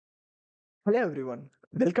Hello everyone,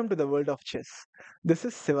 welcome to the world of chess. This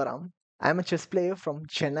is Sivaram. I am a chess player from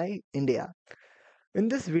Chennai, India. In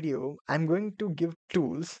this video, I am going to give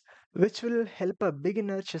tools which will help a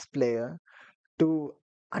beginner chess player to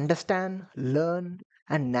understand, learn,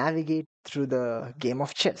 and navigate through the game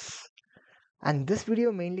of chess. And this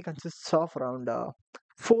video mainly consists of around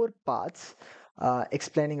four parts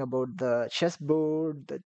explaining about the chessboard,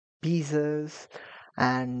 the pieces,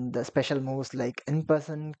 and the special moves like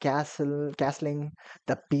in-person, castling,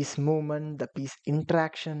 the piece movement, the piece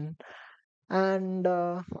interaction, and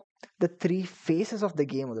the three phases of the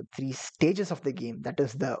game or the three stages of the game. That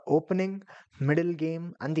is the opening, middle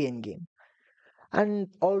game, and the end game. And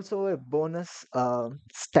also a bonus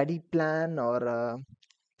study plan or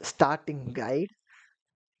starting guide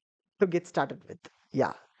to get started with.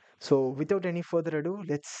 Yeah. So without any further ado,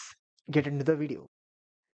 let's get into the video.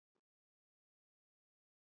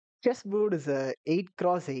 Chessboard is a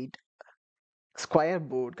 8x8 square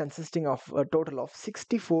board consisting of a total of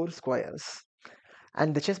 64 squares.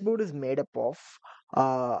 And the chessboard is made up of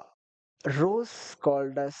uh, rows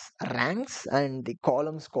called as ranks and the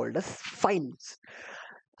columns called as files.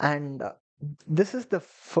 And this is the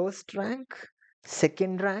first rank,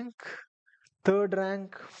 second rank, third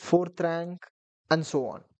rank, fourth rank, and so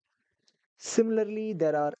on. Similarly,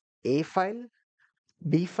 there are A file,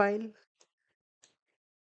 B file,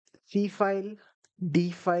 C file,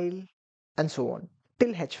 D file, and so on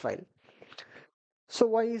till H file. So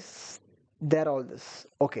why is there all this?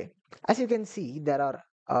 Okay, as you can see, there are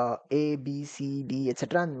A, B, C, D,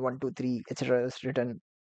 etc., and 1, 2, 3, etc. is written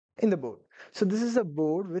in the board. So this is a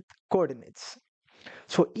board with coordinates.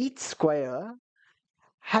 So each square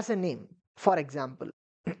has a name. For example,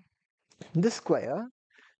 this square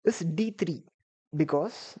is D3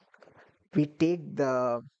 because we take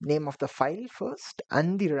the name of the file first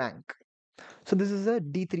and the rank. So this is a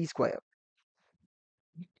D3 square.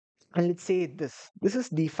 And let's say this is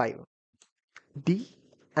D5. D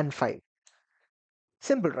and 5.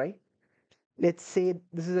 Simple, right? Let's say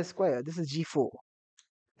this is a square. This is G4.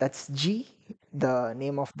 That's G, the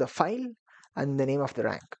name of the file, and the name of the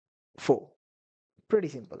rank. 4. Pretty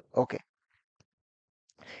simple. Okay.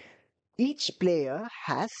 Each player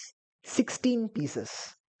has 16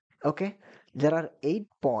 pieces. Okay. There are 8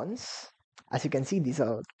 pawns. As you can see, these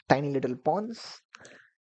are tiny little pawns.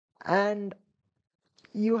 And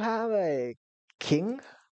you have a king,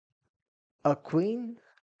 a queen,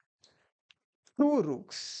 two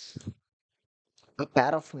rooks, a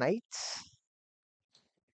pair of knights,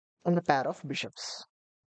 and a pair of bishops.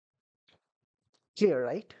 Clear,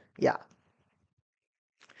 right? Yeah.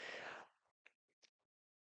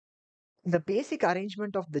 The basic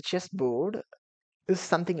arrangement of the chessboard is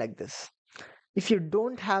something like this. If you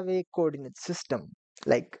don't have a coordinate system,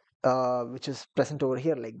 like which is present over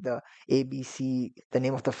here, like the ABC, the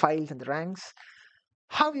name of the files and the ranks,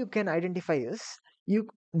 how you can identify is you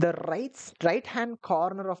the right hand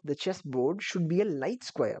corner of the chessboard should be a light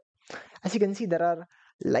square. As you can see, there are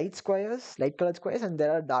light squares, light colored squares, and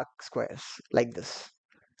there are dark squares like this.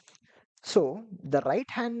 So the right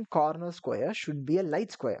hand corner square should be a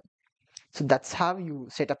light square. So that's how you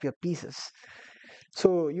set up your pieces.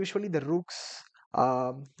 So usually the rooks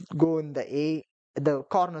go in the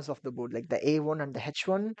corners of the board, like the A1 and the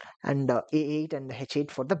H1, and A8 and the H8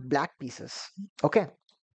 for the black pieces. Okay,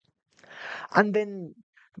 and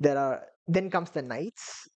then comes the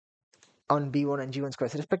knights on B1 and G1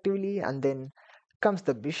 squares respectively, and then comes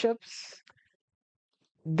the bishops.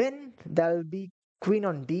 Then there'll be queen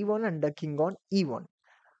on D1 and the king on E1.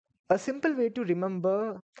 A simple way to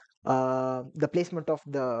remember the placement of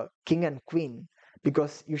the king and queen,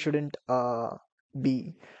 because you shouldn't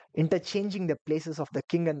be interchanging the places of the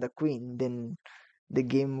king and the queen, then the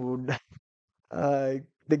game would uh,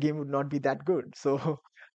 the game would not be that good. So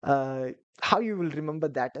uh, how you will remember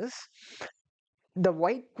that is the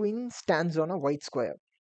white queen stands on a white square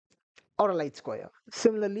or a light square.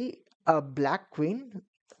 Similarly, a black queen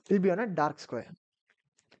will be on a dark square.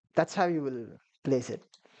 That's how you will place it.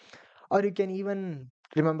 Or you can even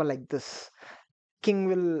remember like this: king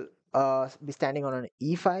will be standing on an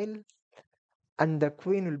E file, and the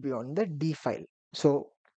queen will be on the D file. So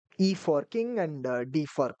E for king and D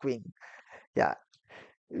for queen. Yeah,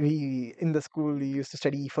 we in the school we used to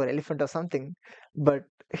study E for elephant or something, but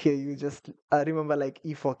here you just remember like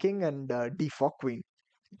E for king and D for queen.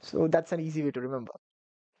 So that's an easy way to remember.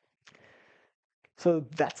 So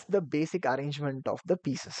that's the basic arrangement of the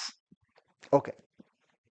pieces. Okay,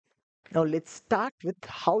 now let's start with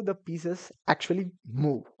how the pieces actually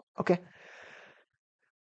move. Okay,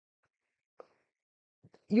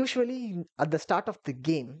 usually at the start of the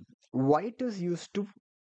game, white is used to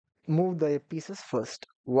move the pieces first.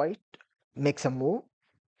 White makes a move,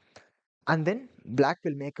 and then black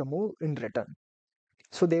will make a move in return.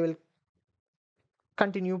 So they will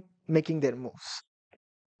continue making their moves.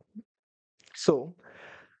 So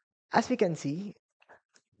as we can see,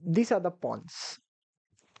 these are the pawns.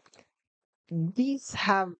 These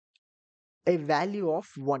have a value of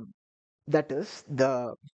 1. That is,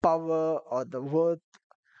 the power or the worth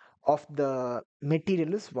of the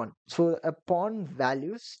material is 1. So a pawn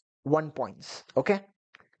values 1 points. Okay?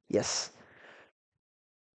 Yes.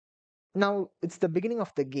 Now it's the beginning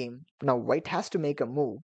of the game. Now white has to make a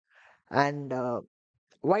move, and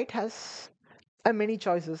white has many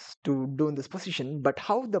choices to do in this position. But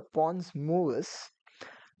how the pawns move is,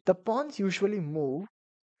 the pawns usually move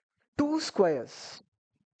 2 squares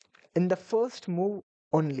in the first move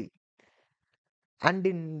only, and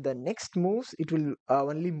in the next moves it will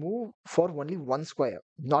only move for only 1 square,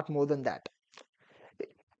 not more than that.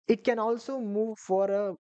 It can also move for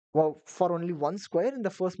a, well, for only 1 square in the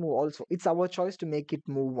first move also. It's our choice to make it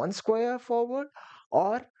move 1 square forward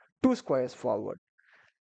or 2 squares forward.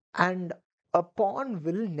 And a pawn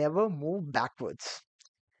will never move backwards.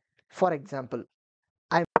 For example,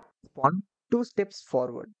 I move pawn 2 steps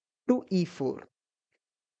forward to e4.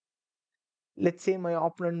 Let's say my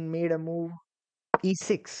opponent made a move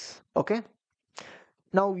e6. Okay,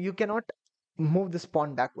 now you cannot move this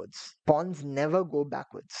pawn backwards. Pawns never go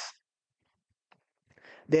backwards.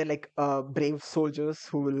 They're like brave soldiers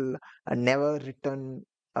who will never return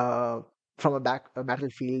uh, from a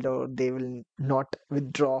battlefield, or they will not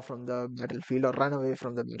withdraw from the battlefield or run away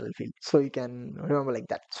from the battlefield. So you can remember like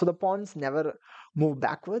that. So the pawns never move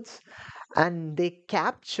backwards, and they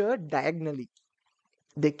capture diagonally.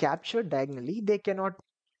 They capture diagonally. They cannot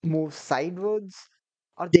move sidewards,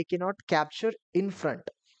 or they cannot capture in front.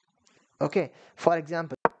 Okay, for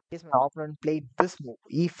example, in case my opponent played this move,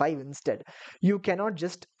 e5 instead, you cannot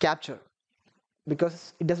just capture,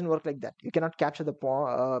 because it doesn't work like that. You cannot capture the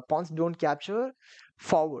pawn. Pawns don't capture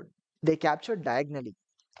forward; they capture diagonally.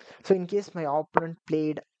 So in case my opponent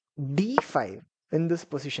played d5 in this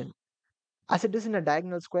position, as it is in a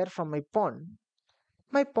diagonal square from my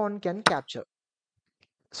pawn can capture.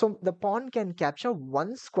 So the pawn can capture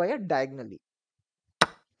 1 square diagonally.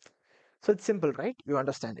 So it's simple, right? You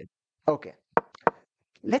understand it. Okay,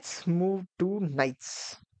 let's move to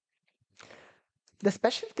knights. The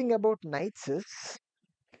special thing about knights is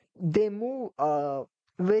they move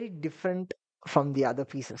very different from the other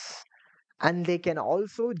pieces, and they can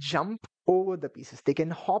also jump over the pieces. They can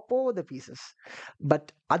hop over the pieces,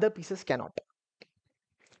 but other pieces cannot.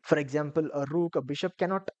 For example, a rook, a bishop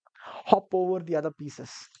cannot hop over the other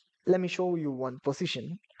pieces. Let me show you one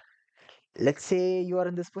position. Let's say you are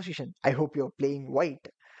in this position. I hope you're playing white,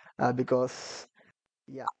 because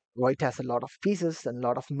yeah, white has a lot of pieces and a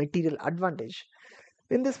lot of material advantage.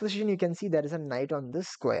 In this position, you can see there is a knight on this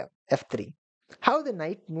square, f3. How the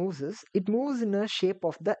knight moves is, it moves in a shape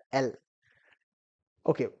of the L.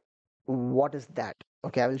 Okay, what is that?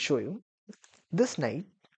 Okay, I will show you. This knight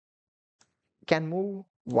can move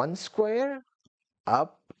 1 square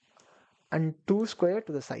up and 2 square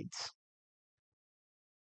to the sides,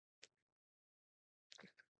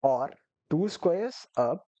 or 2 squares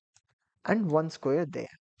up and 1 square there.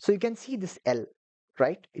 So you can see this L,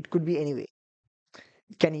 right? It could be anyway.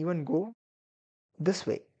 It can even go this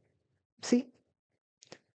way. See?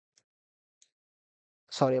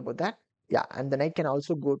 Sorry about that. Yeah, and the knight can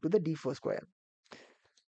also go to the d4 square.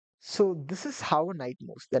 So this is how a knight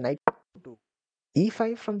moves. The knight can go to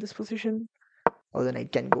e5 from this position, or the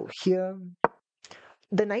knight can go here.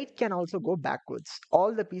 The knight can also go backwards.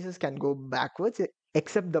 All the pieces can go backwards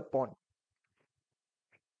except the pawn.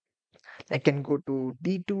 I can go to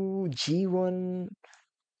d2, g1,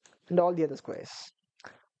 and all the other squares.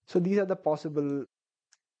 So these are the possible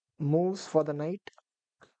moves for the knight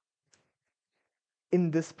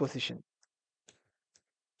in this position.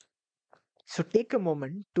 So take a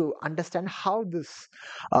moment to understand how this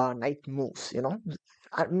knight moves.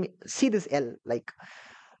 See this L. Like,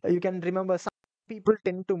 you can remember, some people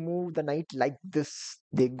tend to move the knight like this.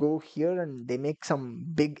 They go here and they make some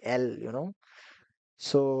big L.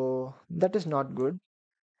 So that is not good.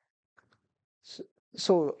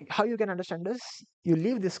 So how you can understand this? You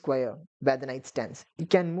leave this square where the knight stands. You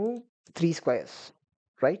can move 3 squares,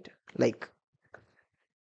 right? Like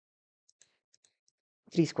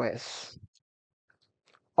 3 squares,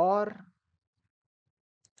 or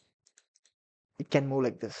it can move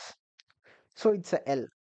like this. So it's a L.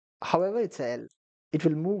 However, it's a L. It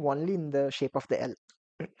will move only in the shape of the L.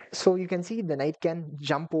 So you can see the knight can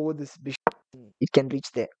jump over this bishop. It can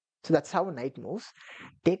reach there. So that's how a knight moves.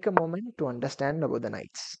 Take a moment to understand about the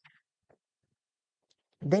knights.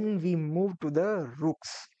 Then we move to the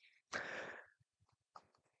rooks.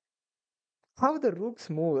 How the rooks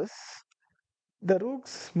move is the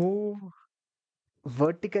rooks move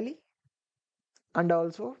vertically and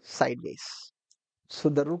also sideways. So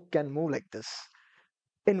the rook can move like this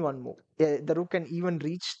in one move. The rook can even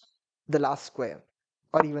reach the last square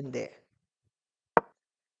or even there.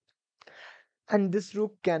 And this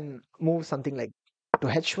rook can move something like to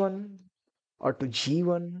h1 or to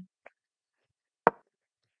g1.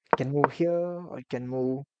 It can move here or it can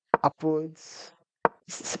move upwards.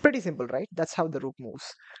 It's pretty simple, right? That's how the rook moves.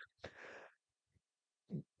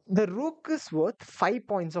 The rook is worth 5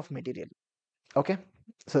 points of material. Okay,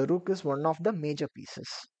 so rook is one of the major pieces,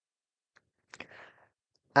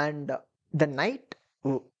 and the knight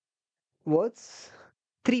worth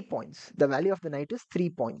 3 points. The value of the knight is 3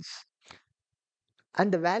 points,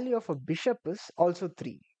 and the value of a bishop is also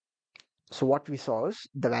 3. So what we saw is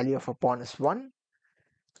the value of a pawn is 1.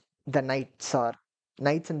 The knights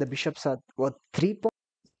and the bishops are worth 3 points,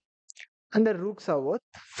 and the rooks are worth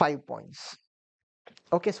 5 points.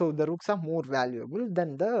 Okay, so the rooks are more valuable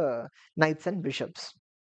than the knights and bishops.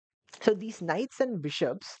 So these knights and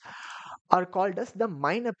bishops are called as the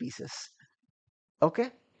minor pieces.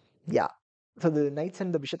 Okay, yeah. So the knights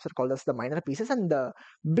and the bishops are called as the minor pieces, and the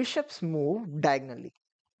bishops move diagonally.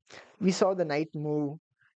 We saw the knight move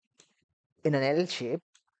in an L shape.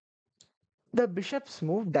 The bishops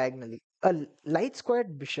move diagonally. A light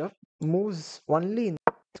squared bishop moves only in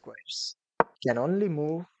squares. Can only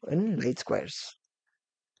move in light squares.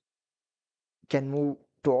 Can move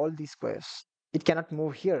to all these squares. It cannot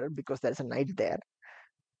move here because there's a knight there.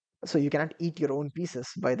 So you cannot eat your own pieces,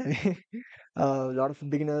 by the way. A lot of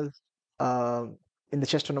beginners uh, in the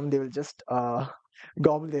chess tournament, they will just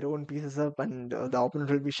gobble their own pieces up, and the opponent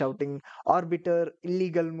will be shouting arbiter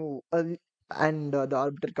illegal move, and the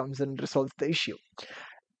arbiter comes and resolves the issue.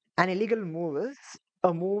 An illegal move is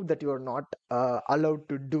a move that you are not allowed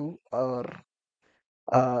to do, or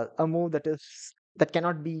a move that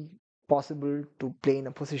cannot be possible to play in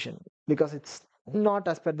a position because it's not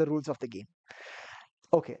as per the rules of the game.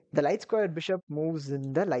 Okay, the light square bishop moves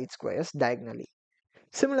in the light squares diagonally.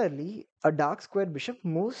 Similarly, a dark square bishop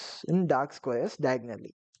moves in dark squares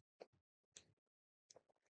diagonally.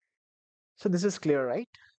 So this is clear, right?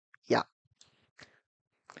 Yeah.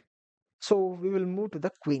 So we will move to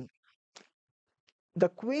the queen. The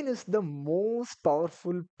queen is the most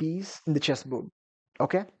powerful piece in the chessboard.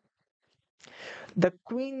 Okay, the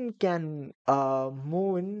queen can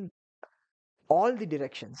move in all the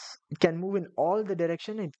directions. It can move in all the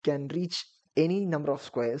direction. It can reach any number of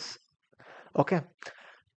squares. Okay,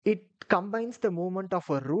 it combines the movement of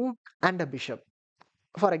a rook and a bishop.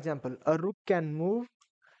 For example, a rook can move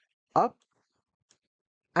up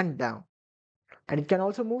and down, and it can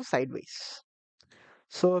also move sideways.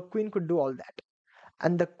 So a queen could do all that.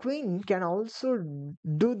 And the queen can also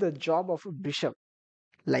do the job of a bishop.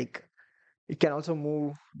 Like it can also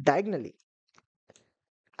move diagonally,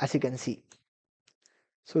 as you can see.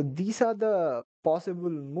 So these are the possible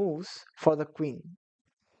moves for the queen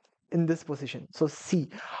in this position. So see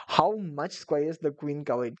how much squares the queen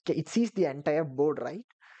covered. It sees the entire board, right?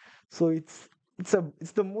 So it's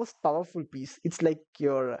the most powerful piece. It's like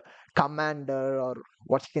your commander, or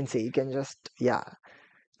what you can say. You can just, yeah,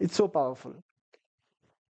 it's so powerful.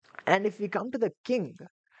 And if we come to the king,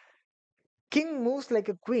 king moves like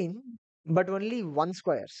a queen, but only one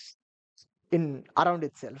squares in around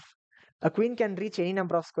itself. A queen can reach any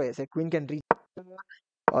number of squares. A queen can reach,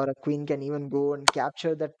 or a queen can even go and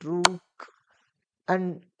capture that rook,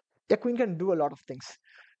 and a queen can do a lot of things.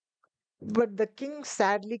 But the king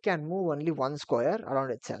sadly can move only one square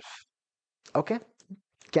around itself. Okay,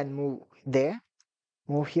 can move there,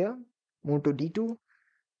 move here, move to d2,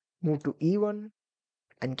 move to e1,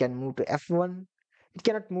 and can move to f1. It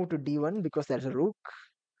cannot move to d1 because there's a rook.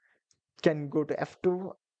 Can go to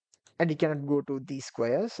f2, and it cannot go to these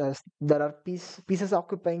squares as there are pieces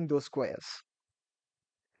occupying those squares.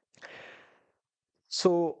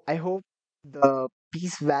 So I hope the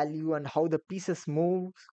piece value and how the pieces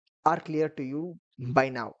move are clear to you by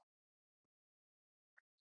now.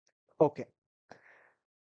 Okay.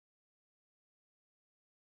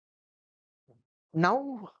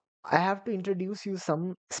 Now I have to introduce you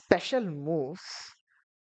some special moves.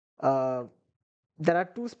 Uh, there are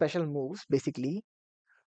two special moves basically.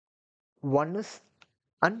 One is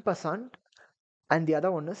en-passant and the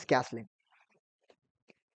other one is castling.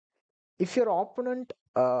 If your opponent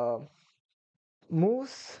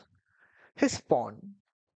moves his pawn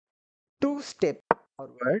 2 steps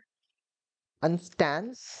forward and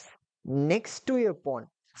stands next to your pawn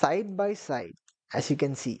side by side, as you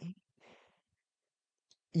can see,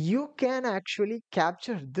 You can actually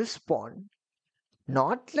capture this pawn,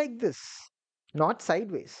 not like this, not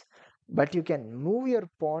sideways, but you can move your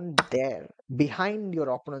pawn there behind your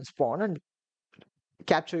opponent's pawn and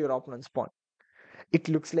capture your opponent's pawn. It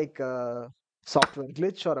looks like a software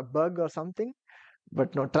glitch or a bug or something,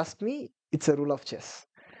 but no, trust me, it's a rule of chess.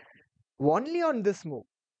 Only on this move,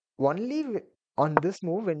 only on this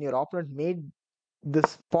move, when your opponent made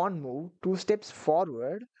this pawn move 2 steps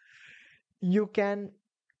forward, you can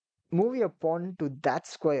move your pawn to that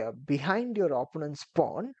square behind your opponent's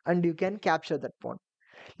pawn and you can capture that pawn.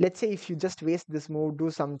 Let's say if you just waste this move, do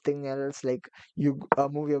something else, like you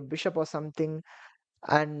move your bishop or something,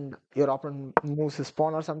 and your opponent moves his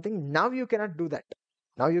pawn or something. Now you cannot do that.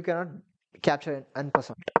 Now you cannot capture an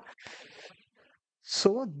en-passant.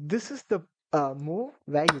 So this is the move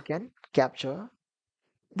where you can capture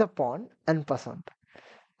the pawn en-passant.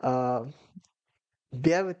 Uh,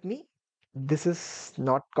 Bear with me. This is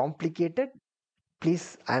not complicated.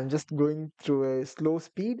 Please, I'm just going through a slow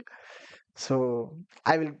speed. So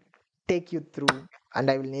I will take you through and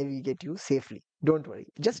I will navigate you safely. Don't worry.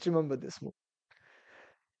 Just remember this move.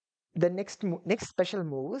 The next special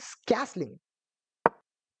move is castling.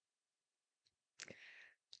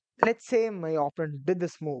 Let's say my opponent did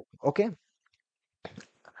this move. Okay,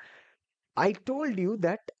 I told you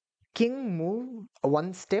that king move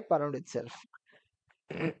 1 step around itself.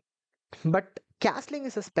 But castling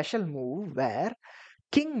is a special move where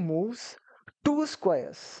king moves 2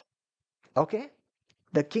 squares. Okay,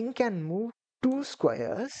 the king can move 2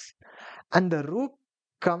 squares and the rook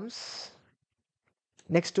comes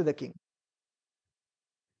next to the king.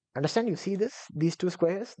 Understand? You see this? These 2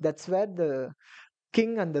 squares? That's where the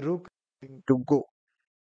king and the rook are going to go.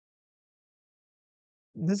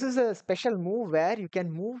 This is a special move where you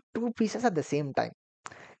can move 2 pieces at the same time.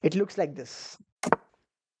 It looks like this.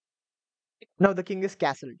 Now the king is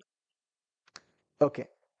castled. Okay.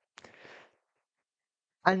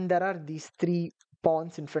 And there are these 3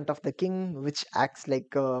 pawns in front of the king, which acts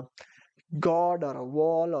like a god or a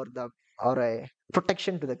wall or a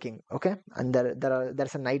protection to the king. Okay. And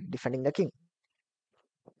there's a knight defending the king.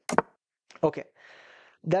 Okay.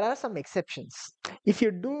 There are some exceptions. If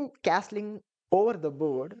you do castling over the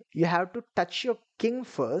board, you have to touch your king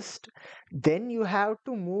first, then you have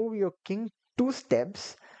to move your king 2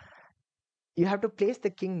 steps. You have to place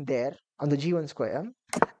the king there on the g1 square,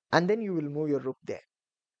 and then you will move your rook there.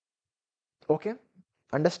 Okay,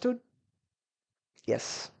 understood?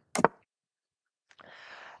 Yes.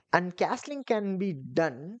 And castling can be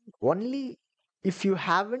done only if you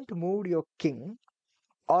haven't moved your king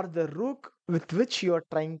or the rook with which you are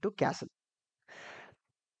trying to castle.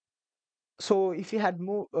 So if you had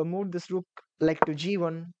moved this rook like to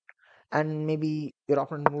g1, and maybe your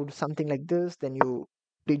opponent moved something like this, then you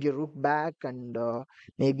did your rook back, and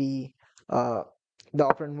maybe uh, the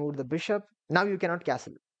opponent moved the bishop. Now you cannot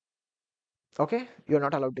castle. Okay, you're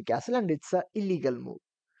not allowed to castle, and it's a illegal move.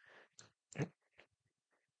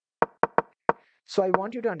 So I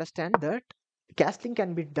want you to understand that castling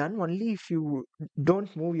can be done only if you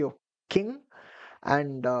don't move your king,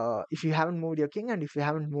 and if you haven't moved your king, and if you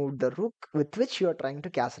haven't moved the rook with which you are trying to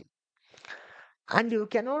castle. And you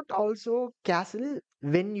cannot also castle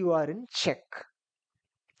when you are in check.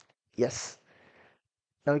 Yes.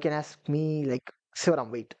 Now you can ask me like, Sivaram,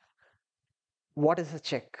 wait, what is a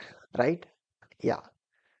check, right? Yeah.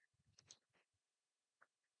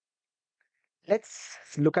 Let's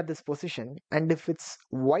look at this position, and if it's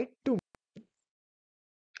white to,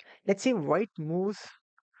 let's say white moves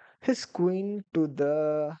his queen to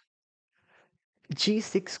the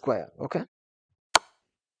g6 square, okay?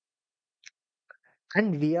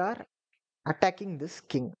 And we are attacking this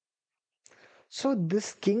king. So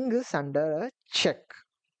this king is under a check.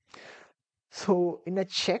 So in a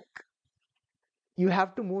check, you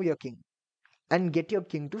have to move your king and get your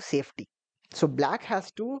king to safety. So black has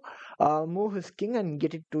to move his king and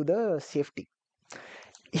get it to the safety.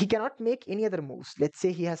 He cannot make any other moves. Let's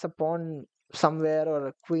say he has a pawn somewhere or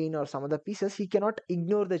a queen or some other pieces. He cannot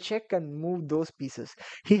ignore the check and move those pieces.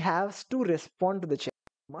 He has to respond to the check.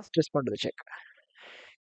 Must respond to the check.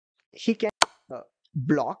 He can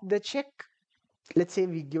block the check. Let's say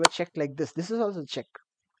we give a check like this. This is also a check.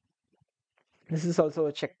 This is also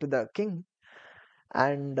a check to the king,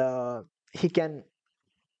 and he can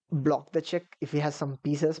block the check if he has some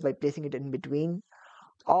pieces by placing it in between,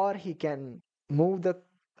 or he can move the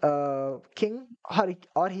king,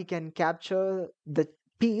 or he can capture the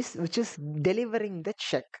piece which is delivering the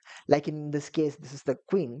check. Like in this case, this is the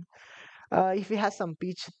queen. If he has some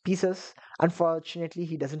pieces, unfortunately,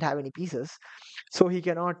 he doesn't have any pieces, so he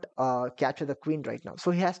cannot capture the queen right now.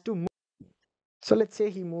 So he has to move. So let's say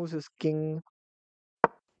he moves his king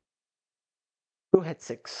to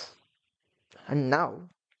h6, and now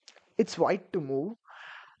it's white to move,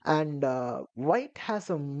 and white has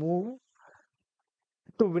a move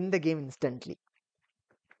to win the game instantly.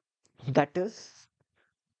 That is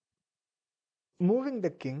moving the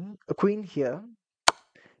king, a queen here,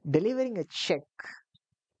 delivering a check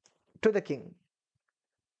to the king.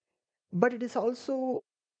 But it is also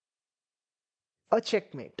a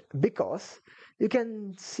checkmate because you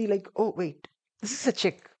can see like, oh wait, this is a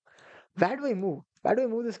check. Where do I move? Where do I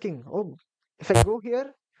move this king? Oh, if I go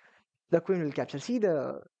here, the queen will capture. See,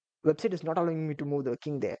 the website is not allowing me to move the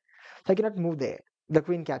king there. So I cannot move there. The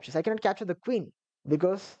queen captures. I cannot capture the queen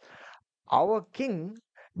because our king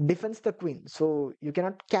defends the queen. So you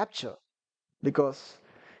cannot capture because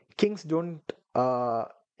kings don't, uh,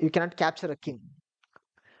 you cannot capture a king.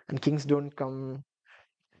 And kings don't come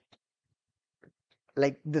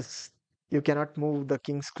like this. You cannot move the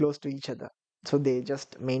kings close to each other. So they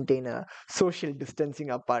just maintain a social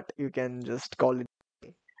distancing apart. You can just call it.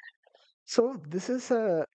 So this is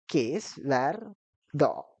a case where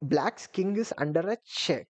the black's king is under a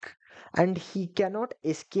check and he cannot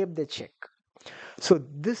escape the check. So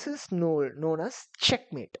this is known as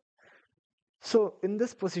checkmate. So in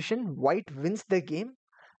this position, white wins the game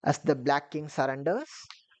as the black king surrenders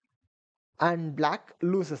and black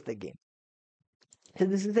loses the game. So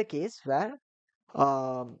this is a case where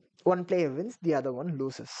one player wins, the other one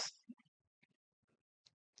loses.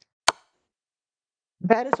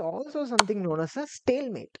 There is also something known as a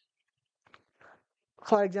stalemate.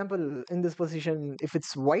 For example, in this position, if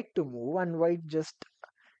it's white to move and white just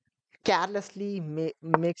carelessly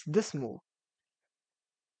makes this move,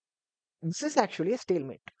 this is actually a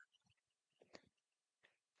stalemate.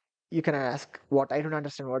 You can ask, what? I don't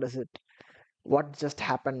understand. What is it? What just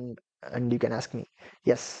happened? And you can ask me.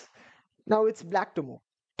 Yes. Now it's black to move.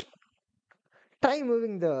 Try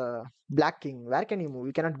moving the black king. Where can you move?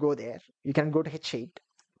 You cannot go there. You can go to h8.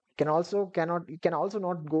 You can also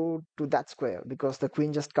not go to that square because the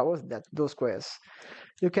queen just covers that those squares.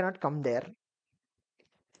 You cannot come there.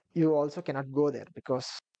 You also cannot go there because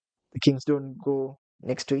the kings don't go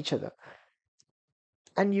next to each other.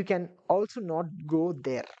 And you can also not go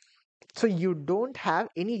there. So you don't have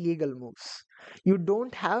any legal moves. You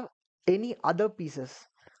don't have any other pieces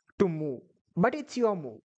to move. But it's your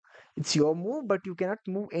move. It's your move, but you cannot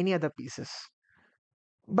move any other pieces.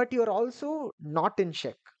 But you're also not in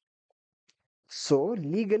check. So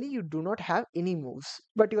legally you do not have any moves,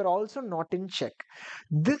 but you're also not in check.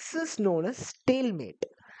 This is known as stalemate.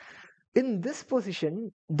 In this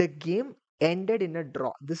position, the game ended in a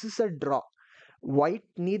draw. This is a draw. White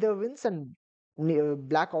neither wins and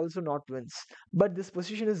black also not wins. But this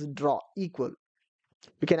position is draw, equal.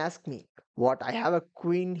 You can ask me, what? I have a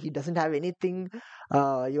queen, he doesn't have anything.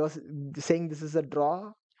 You're saying this is a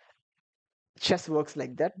draw? Chess works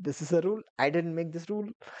like that. This is a rule. I didn't make this rule.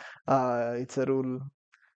 It's a rule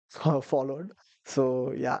followed.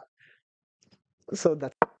 So yeah, so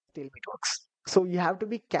that's how stalemate works. So you have to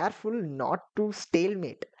be careful not to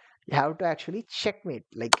stalemate. You have to actually checkmate.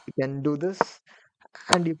 Like you can do this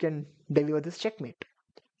and you can deliver this checkmate.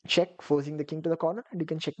 Check, forcing the king to the corner, and you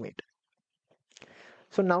can checkmate.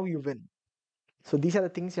 So now you win. So these are the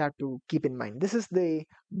things you have to keep in mind. This is the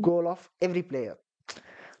goal of every player.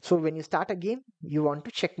 So when you start a game, you want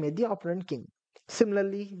to checkmate the opponent king.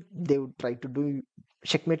 Similarly, they would try to do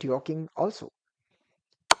checkmate your king also.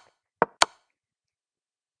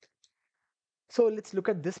 So let's look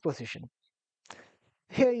at this position.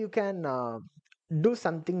 Here you can do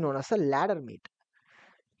something known as a ladder mate.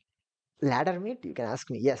 Ladder mate, you can ask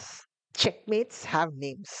me. Yes, checkmates have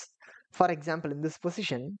names. For example, in this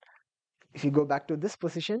position, if you go back to this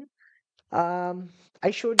position, um,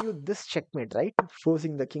 I showed you this checkmate, right?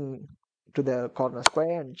 Forcing the king to the corner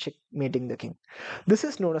square and checkmating the king. This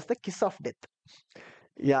is known as the kiss of death.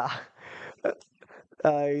 Yeah,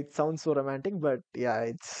 it sounds so romantic, but yeah,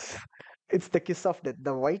 it's the kiss of death.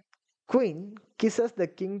 The white queen kisses the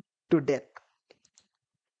king to death.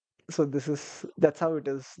 So that's how it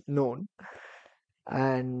is known.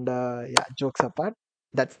 And yeah, jokes apart,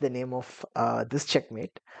 that's the name of this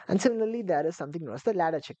checkmate. And similarly, there is something known as the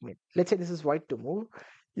ladder checkmate. Let's say this is white to move.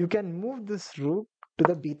 You can move this rook to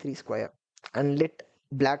the b3 square and let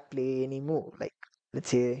black play any move. Like let's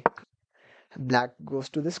say black goes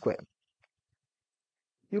to the square.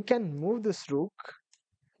 You can move this rook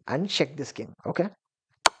and check this king. Okay,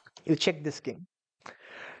 you check this king.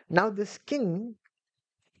 Now this king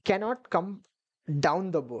cannot come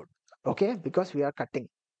down the board. Okay, because we are cutting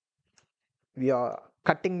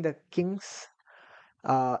the king's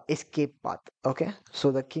escape path. Okay,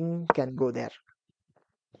 so the king can go there.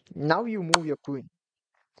 Now you move your queen.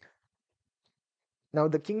 Now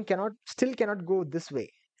the king cannot go this way,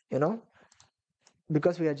 you know,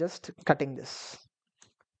 because we are just cutting this.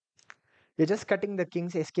 We're just cutting the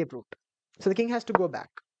king's escape route. So the king has to go back.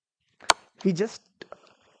 We just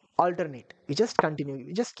alternate. We just continue.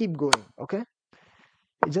 We just keep going. Okay.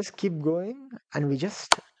 We just keep going and we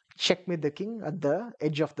just checkmate the king at the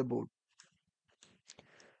edge of the board.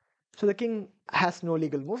 So the king has no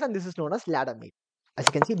legal moves, and this is known as ladder mate. As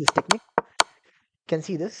you can see, this technique, you can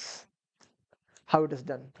see this, how it is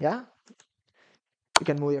done. Yeah. You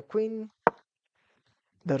can move your queen,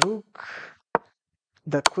 the rook,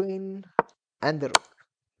 the queen, and the rook.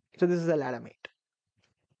 So this is a ladder mate.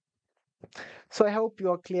 So I hope you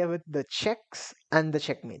are clear with the checks and the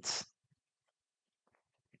checkmates.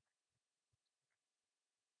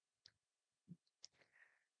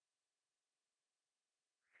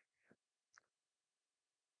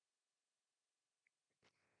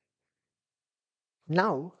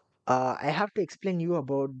 Now, I have to explain you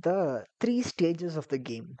about the three stages of the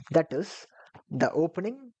game. That is the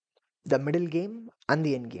opening, the middle game, and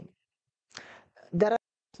the end game. There are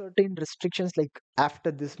certain restrictions like after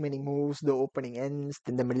this many moves, the opening ends,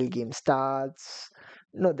 then the middle game starts.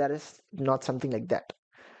 No, there is not something like that.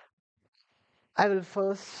 I will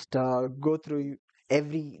first go through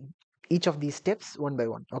every each of these steps one by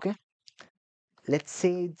one. Okay. Let's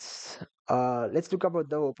say let's look about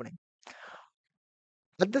the opening.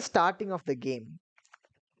 At the starting of the game,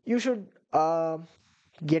 you should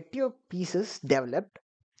get your pieces developed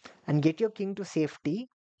and get your king to safety,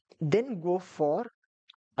 then go for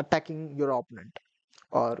attacking your opponent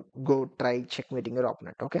or go try checkmating your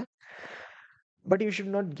opponent. Okay, but you should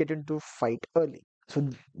not get into fight early. So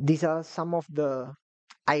these are some of the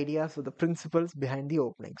ideas or the principles behind the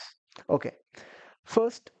openings. Okay,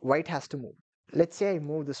 first white has to move. Let's say I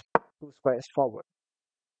move this two squares forward.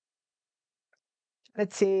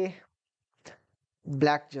 Let's say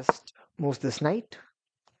black just moves this knight.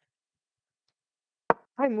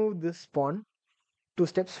 I move this pawn two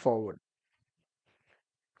steps forward.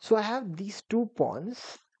 So I have these two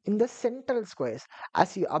pawns in the central squares.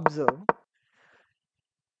 As you observe,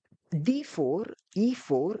 d4,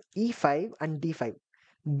 e4, e5, and d5.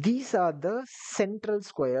 These are the central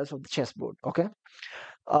squares of the chessboard. Okay,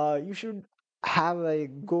 you should have a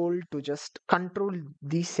goal to just control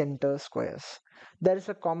these center squares. There is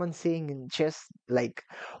a common saying in chess like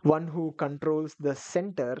one who controls the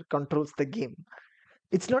center controls the game.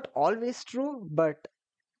 It's not always true, but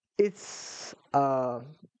it's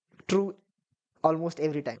true almost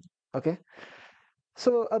every time. Okay,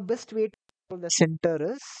 so a best way to control the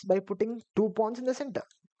center is by putting two pawns in the center.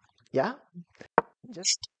 Yeah,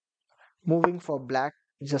 just moving for black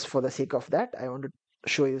just for the sake of that. I want to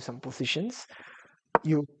show you some positions.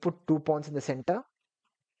 You put two pawns in the center,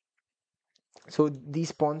 so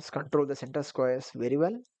these pawns control the center squares very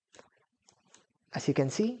well, as you can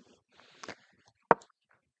see.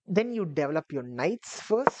 Then you develop your knights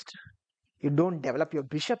first. You don't develop your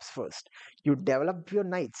bishops first. You develop your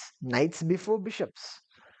knights before bishops.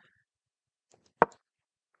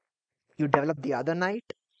 You develop the other knight.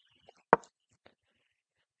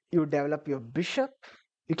 You develop your bishop.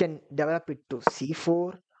 You can develop it to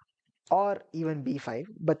c4 or even b5,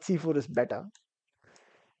 but c4 is better.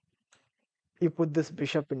 You put this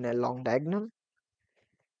bishop in a long diagonal.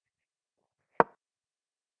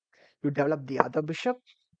 You develop the other bishop.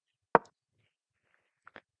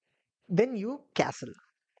 Then you castle.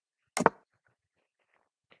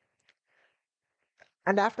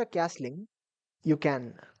 And after castling, you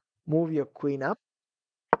can move your queen up.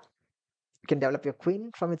 You can develop your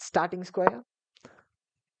queen from its starting square.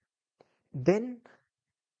 Then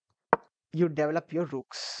you develop your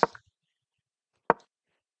rooks.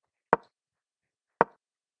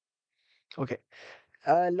 Okay.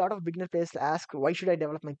 A lot of beginner players ask, why should I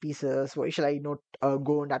develop my pieces? Why should I not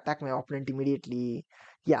go and attack my opponent immediately?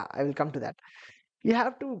 Yeah, I will come to that. You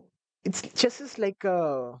have to. It's chess is like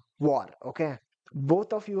a war. Okay,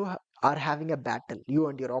 both of you are having a battle, you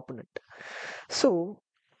and your opponent. So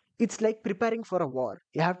it's like preparing for a war.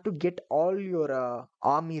 You have to get all your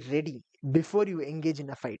army ready before you engage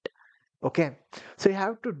in a fight. Okay, so you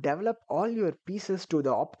have to develop all your pieces to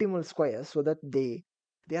the optimal squares so that they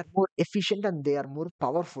are more efficient and they are more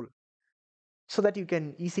powerful, so that you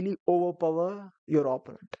can easily overpower your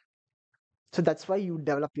opponent. So that's why you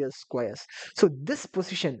develop your squares. So this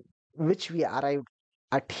position which we arrived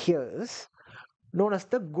at here is known as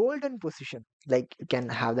the golden position. Like you can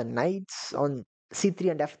have the knights on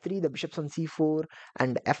c3 and f3, the bishops on c4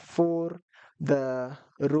 and f4, the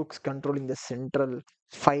rooks controlling the central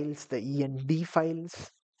files, the e and d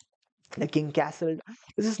files. the king castled.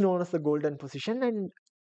 This is known as the golden position, and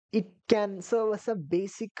it can serve as a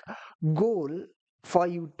basic goal for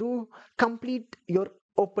you to complete your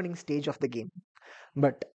opening stage of the game.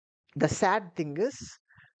 But the sad thing is,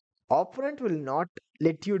 opponent will not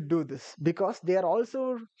let you do this because they are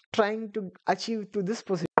also trying to achieve to this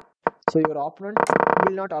position. So your opponent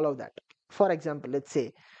will not allow that. For example, let's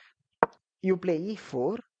say you play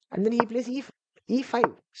e4 and then he plays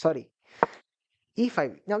e5. Sorry,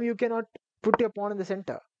 e5. Now you cannot put your pawn in the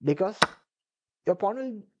center because your pawn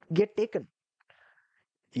will get taken.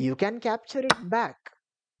 You can capture it back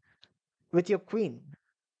with your queen,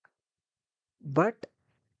 but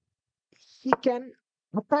he can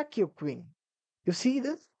attack your queen. You see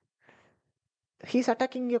this? He's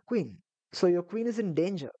attacking your queen. So your queen is in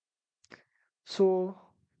danger. So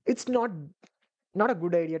it's not a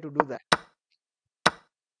good idea to do that.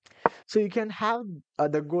 So you can have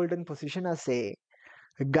the golden position as a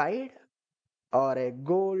guide or a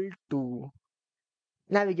goal to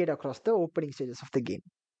navigate across the opening stages of the game.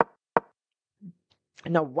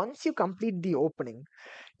 Now, once you complete the opening,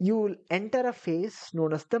 you will enter a phase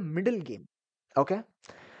known as the middle game. Okay.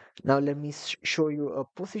 Now let me show you a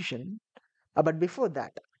position. But before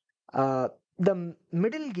that, uh, the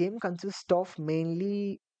middle game consists of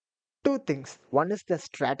mainly two things. One is the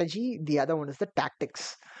strategy, the other one is the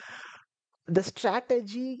tactics. The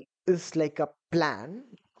strategy is like a plan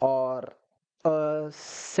or a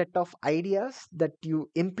set of ideas that you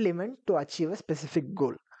implement to achieve a specific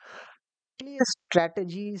goal. Really, a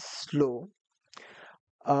strategy is slow,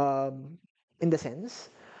 in the sense,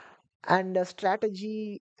 and a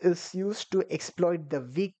strategy is used to exploit the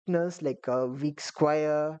weakness, like a weak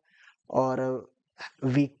square or a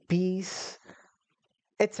weak piece,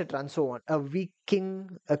 etc., and so on. A weak king,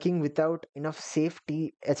 a king without enough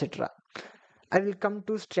safety, etc. I will come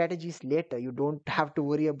to strategies later. You don't have to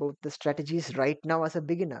worry about the strategies right now as a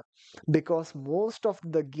beginner, because most of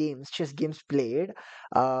the games, chess games played,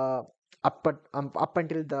 uh, up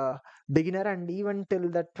until the beginner and even till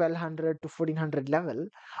the 1200 to 1400 level,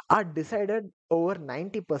 are decided over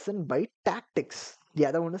 90% by tactics. The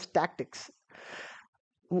other one is tactics.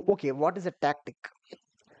 Okay, what is a tactic?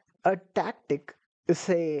 A tactic is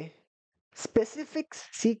a specific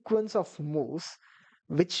sequence of moves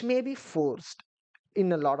which may be forced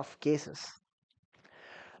in a lot of cases,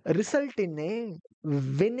 result in a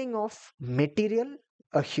winning of material,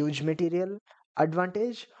 a huge material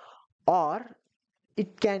advantage, or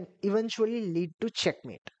it can eventually lead to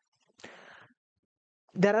checkmate.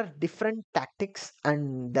 There are different tactics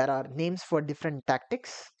and there are names for different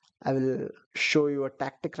tactics. I will show you a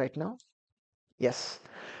tactic right now. Yes.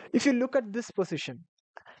 If you look at this position,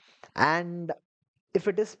 and if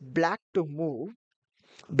it is black to move,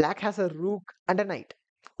 black has a rook and a knight.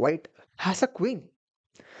 White has a queen.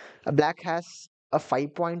 Black has a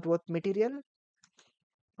 5 point worth material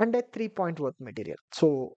and a 3 point worth material.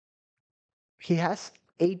 So he has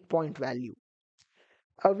 8 point value.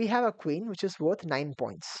 We have a queen which is worth 9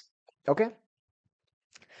 points. Okay.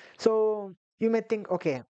 So you may think,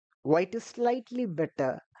 okay, white is slightly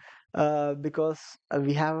better because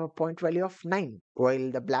we have a point value of 9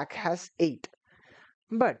 while the black has 8.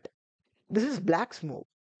 But this is black's move,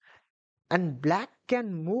 and black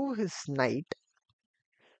can move his knight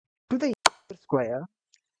to the square,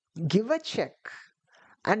 give a check,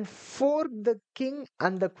 and fork the king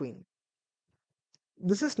and the queen.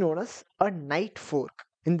 This is known as a knight fork.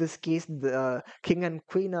 In this case, the king and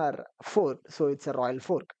queen are forked, so it's a royal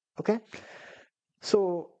fork. Okay,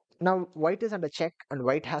 so now white is under check, and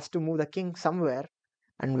white has to move the king somewhere,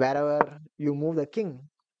 and wherever you move the king,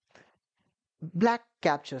 black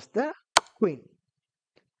captures the queen,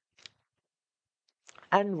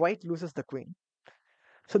 and white loses the queen.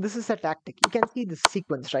 So this is a tactic. You can see this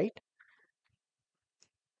sequence, right?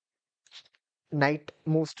 Knight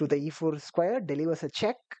moves to the e4 square, delivers a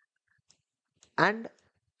check, and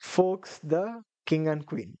forks the king and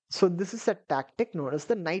queen. So this is a tactic known as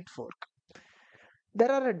the knight fork.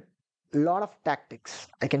 There are a lot of tactics.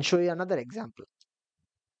 I can show you another example.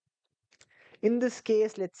 In this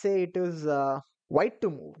case, let's say it is white to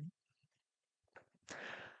move.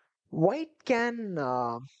 White can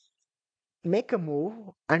make a move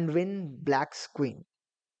and win black's queen.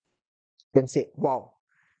 You can say, wow,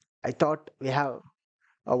 I thought we have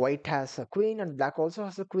a white has a queen and black also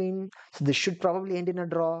has a queen, so this should probably end in a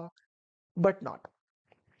draw, but not.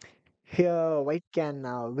 Here, white can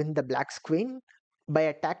win the black's queen by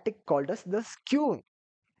a tactic called as the skewer.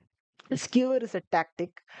 Skewer is a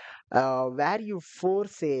tactic where you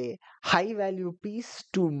force a high value piece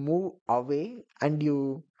to move away and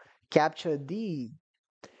you capture the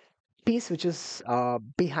piece which is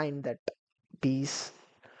behind that piece,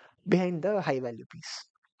 behind the high value piece.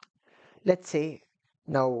 Let's say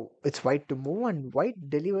now it's white to move and white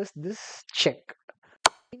delivers this check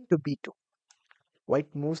into b2.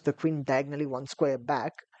 White moves the queen diagonally one square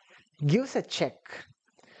back, gives a check.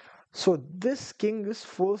 So this king is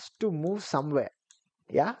forced to move somewhere.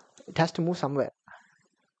 Yeah, it has to move somewhere.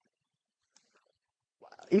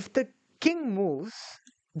 If the king moves,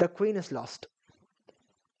 the queen is lost.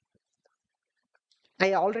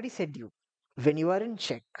 I already said you, when you are in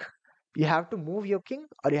check, you have to move your king,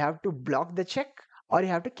 or you have to block the check, or you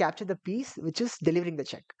have to capture the piece which is delivering the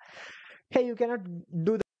check. Hey, you cannot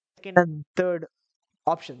do the second and third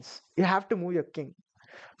options. You have to move your king.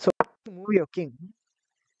 So to move your king,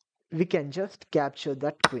 we can just capture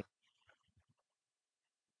that queen.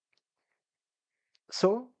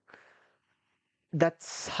 So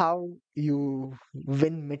that's how you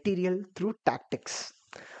win material through tactics.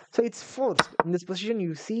 So it's forced. In this position,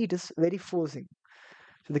 you see it is very forcing.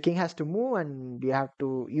 So the king has to move, and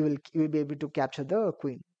you will be able to capture the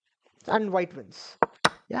queen, and white wins.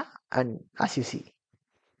 Yeah, and as you see,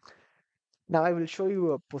 now I will show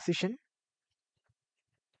you a position.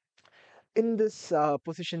 In this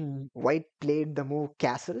position, white played the move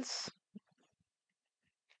castles.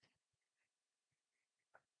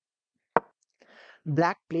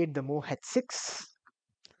 Black played the move h6,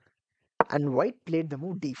 and white played the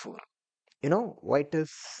move d4. White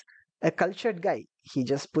is a cultured guy. He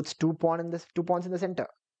just puts two pawns in the center.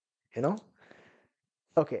 You know.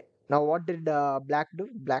 Okay. Now what did black do?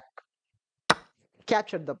 Black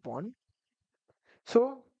captured the pawn.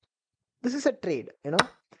 So this is a trade.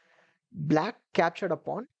 Black captured a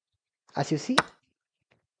pawn, as you see.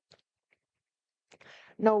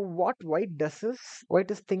 Now what white does is,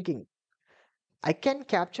 white is thinking, I can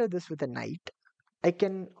capture this with a knight. I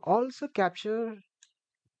can also capture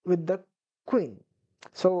with the queen.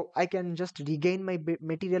 So I can just regain my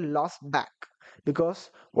material lost back, because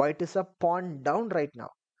white is a pawn down right now.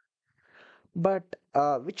 But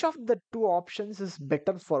which of the two options is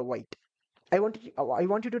better for white? I want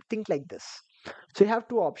you to think like this. So you have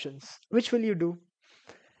two options. Which will you do?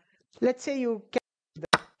 Let's say you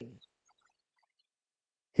can,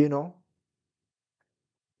 you know,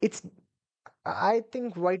 it's I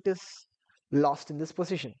think white is lost in this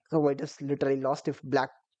position. So white is literally lost if black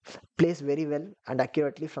plays very well and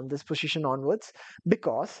accurately from this position onwards,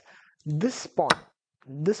 because this pawn,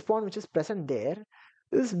 this pawn which is present there,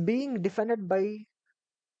 is being defended by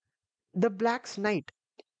the black's knight.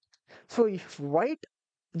 So if white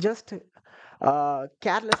just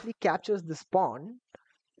carelessly captures this pawn,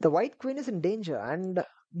 the white queen is in danger, and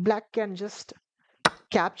black can just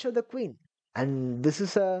capture the queen. And this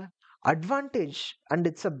is a advantage, and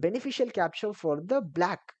it's a beneficial capture for the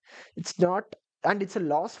black. It's not, and it's a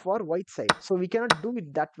loss for white side. So we cannot do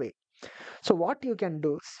it that way. So what you can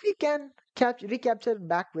do is we can recapture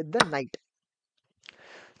back with the knight.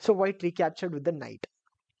 So white recaptured with the knight.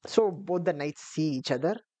 So both the knights see each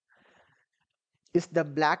other. Is the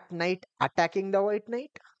black knight attacking the white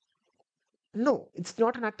knight? No, it's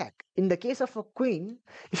not an attack. In the case of a queen,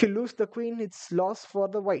 if you lose the queen, it's loss for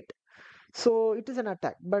the white. So it is an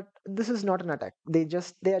attack, but this is not an attack. They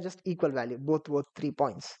are just equal value, both worth 3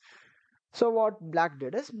 points. So what black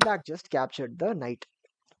did is black just captured the knight.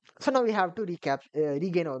 So now we have to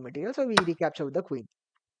regain our material. So we recapture with the queen.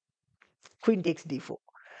 Queen takes d4,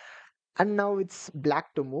 and now it's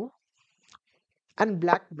black to move, and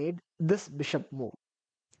black made this bishop move.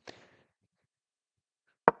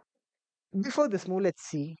 Before this move, let's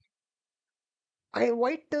see.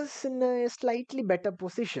 White is in a slightly better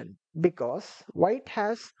position, because white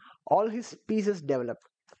has all his pieces developed,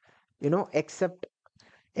 except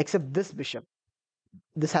this bishop.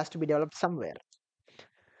 This has to be developed somewhere.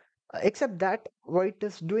 Except that white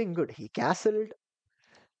is doing good. He castled,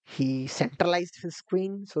 he centralized his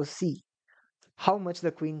queen. So see how much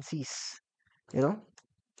the queen sees, you know,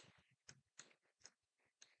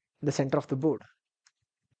 the center of the board.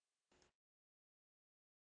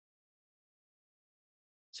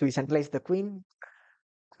 So he centralized the queen,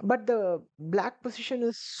 but the black position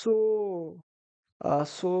is so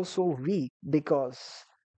weak, because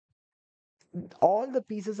all the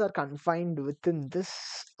pieces are confined within this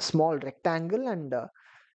small rectangle, and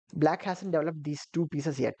black hasn't developed these two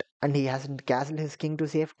pieces yet, and he hasn't castled his king to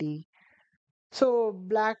safety. So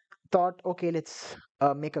black thought, okay, let's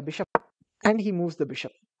make a bishop, and he moves the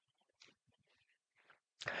bishop.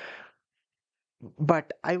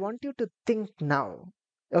 But I want you to think now.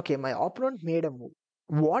 Okay, my opponent made a move.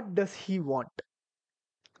 What does he want?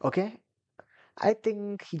 Okay, I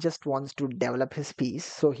think he just wants to develop his piece,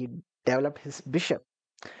 so he developed his bishop.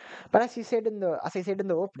 But as I said in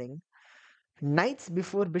the opening, knights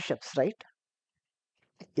before bishops, right?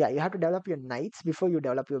 Yeah, you have to develop your knights before you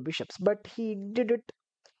develop your bishops. But he did it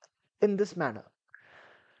in this manner.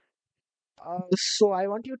 So I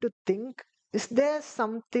want you to think: is there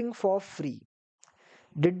something for free?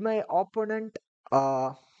 Did my opponent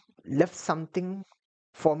uh, left something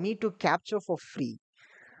for me to capture for free,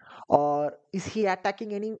 or is he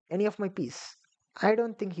attacking any of my piece? I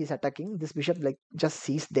don't think he's attacking. This bishop like just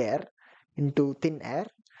sees there into thin air,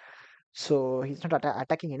 so he's not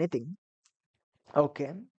attacking anything.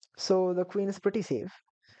 Okay, so the queen is pretty safe.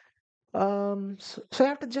 So you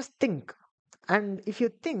have to just think, and if you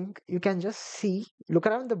think, you can just see, look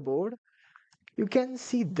around the board. You can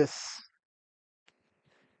see this.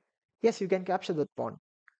 Yes, you can capture that pawn.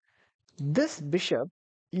 This bishop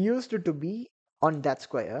used to be on that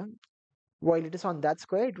square. While it is on that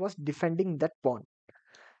square, it was defending that pawn.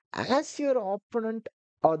 As your opponent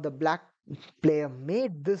or the black player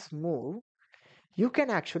made this move, you can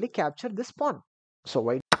actually capture this pawn. So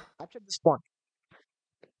white capture this pawn.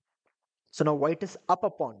 So now white is up a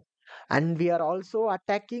pawn. And we are also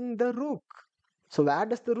attacking the rook. So where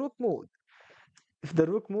does the rook move? If the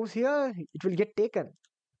rook moves here, it will get taken.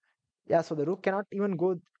 Yeah, so the rook cannot even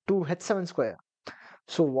go to h7 square.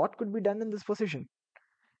 So what could be done in this position?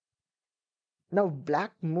 Now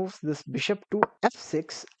black moves this bishop to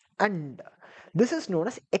f6, and this is known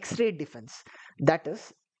as X-ray defense. That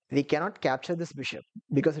is, we cannot capture this bishop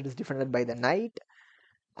because it is defended by the knight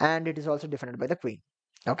and it is also defended by the queen.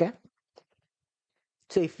 Okay,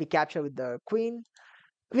 so if we capture with the queen,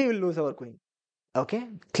 we will lose our queen. Okay,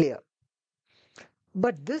 clear.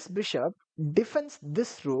 But this bishop defends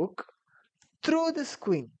this rook through this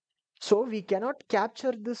queen. So we cannot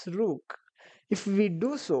capture this rook. If we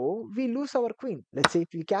do so, we lose our queen. Let's say if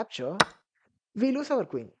we capture, we lose our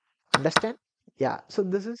queen. Understand? Yeah. So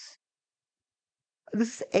this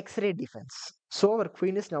is X-ray defense. So our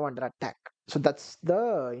queen is now under attack. So that's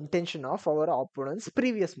the intention of our opponent's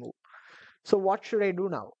previous move. So what should I do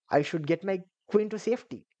now? I should get my queen to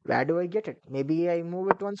safety. Where do I get it? Maybe I move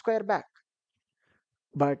it one square back.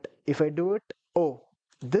 But if I do it, oh,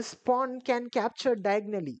 this pawn can capture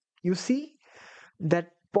diagonally. You see,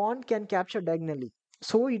 that pawn can capture diagonally.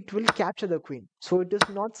 So it will capture the queen. So it is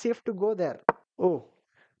not safe to go there. Oh,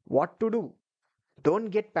 what to do? Don't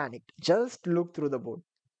get panicked. Just look through the board.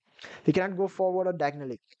 We cannot go forward or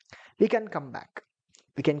diagonally. We can come back.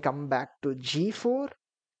 We can come back to g4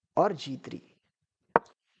 or g3.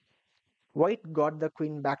 White got the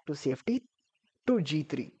queen back to safety to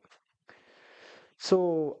g3.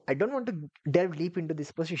 So I don't want to delve deep into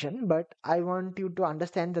this position, but I want you to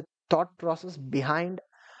understand the thought process behind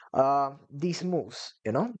these moves.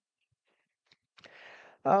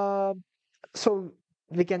 Uh, so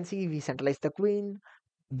we can see we centralized the queen.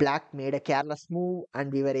 Black made a careless move,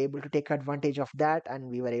 and we were able to take advantage of that, and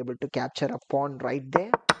we were able to capture a pawn right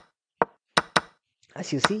there.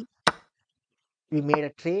 As you see, we made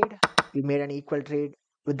a trade. We made an equal trade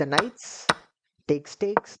with the knights. Takes.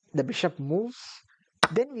 The bishop moves.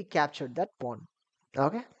 Then we captured that pawn.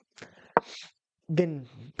 Okay. Then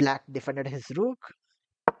black defended his rook.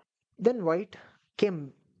 Then white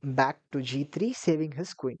came back to g3, saving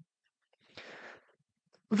his queen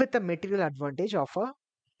with a material advantage of a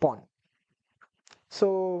pawn.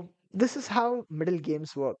 So this is how middle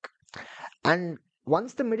games work. And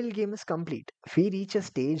once the middle game is complete, we reach a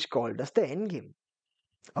stage called as the end game.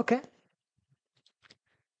 Okay.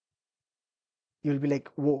 You'll be like,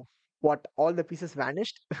 whoa, what? All the pieces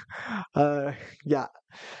vanished? Yeah.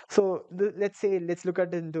 So let's look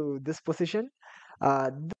at into this position.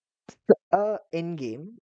 This end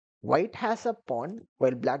game. White has a pawn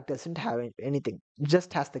while black doesn't have anything,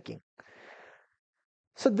 just has the king.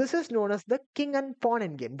 So this is known as the king and pawn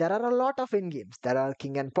endgame. There are a lot of endgames. There are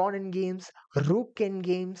king and pawn endgames, rook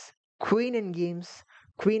endgames, queen endgames,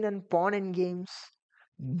 queen and pawn endgames,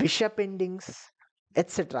 bishop endings,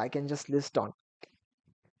 etc. I can just list on.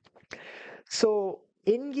 So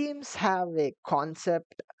endgames have a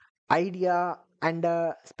concept, idea, and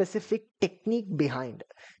a specific technique behind.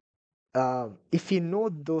 If you know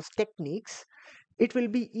those techniques, it will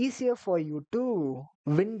be easier for you to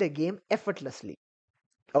win the game effortlessly.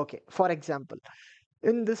 Okay, for example,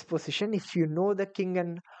 in this position, if you know the king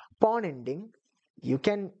and pawn ending, you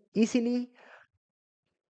can easily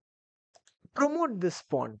promote this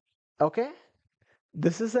pawn. Okay,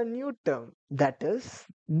 this is a new term, that is,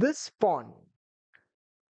 this pawn,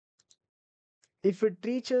 if it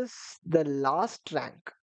reaches the last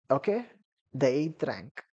rank, okay, the 8th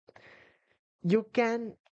rank, you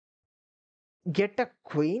can get a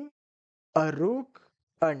queen, a rook,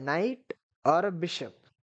 a knight, or a bishop.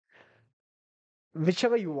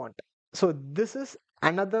 whichever you want. So this is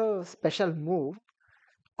another special move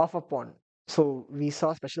of a pawn. So we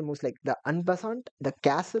saw special moves like the en-passant, the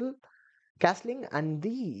castling, and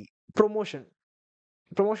the promotion,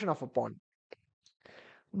 promotion of a pawn.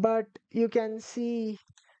 But you can see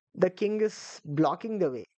the king is blocking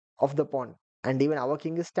the way of the pawn, and even our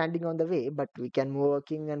king is standing on the way. But we can move our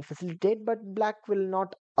king and facilitate. But black will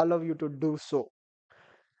not allow you to do so.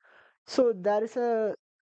 So there is a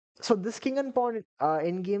so this king and pawn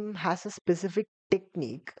in game has a specific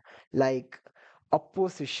technique like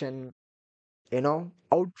opposition,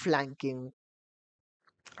 outflanking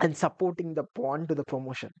and supporting the pawn to the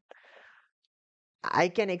promotion. I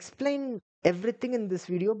can explain everything in this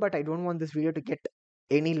video, but I don't want this video to get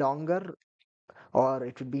any longer, or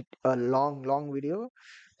it would be a long video.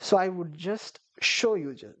 So I would just show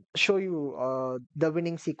you the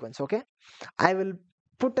winning sequence. Okay, I will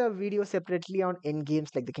put a video separately on end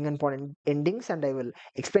games like the king and pawn endings, and I will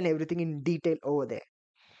explain everything in detail over there.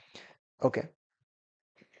 Okay,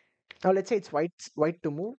 now let's say it's white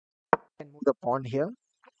to move and move the pawn here.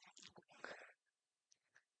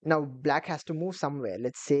 Now black has to move somewhere.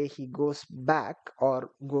 Let's say he goes back or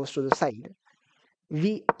goes to the side.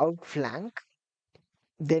 We outflank,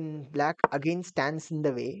 then black again stands in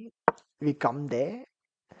the way. We come there.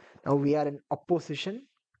 Now we are in opposition.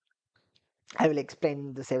 I will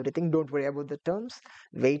explain this everything. Don't worry about the terms.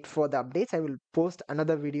 Wait for the updates. I will post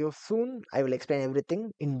another video soon. I will explain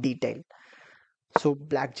everything in detail. So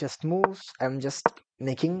black just moves. I'm just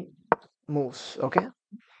making moves. Okay.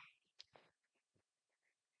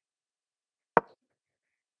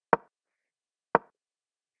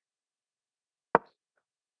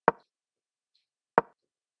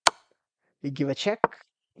 We give a check.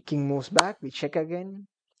 King moves back. We check again.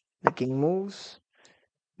 The king moves.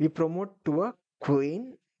 We promote to a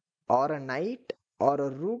queen or a knight or a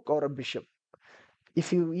rook or a bishop.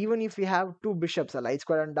 If you have two bishops, a light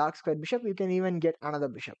square and dark square bishop, you can even get another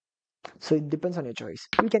bishop. So it depends on your choice.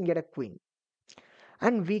 We can get a queen,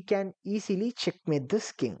 and we can easily checkmate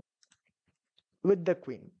this king with the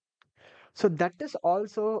queen. So that is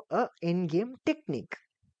also a in-game technique.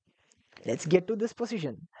 Let's get to this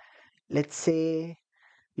position. Let's say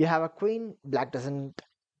you have a queen, black doesn't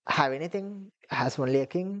have anything, has only a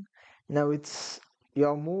king. Now it's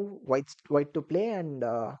your move, white to play, and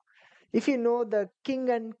if you know the king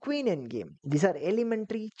and queen endgame, these are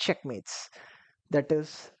elementary checkmates. That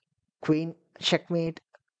is queen checkmate,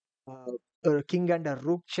 uh, a king and a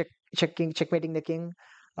rook checkmating the king.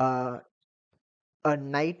 Uh, a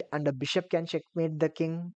knight and a bishop can checkmate the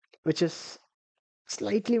king, which is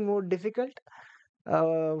slightly more difficult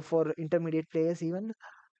for intermediate players even.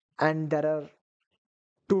 And there are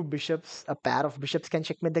two bishops, a pair of bishops can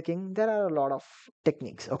checkmate the king. There are a lot of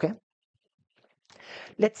techniques. Okay,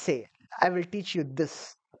 let's say I will teach you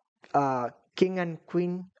this king and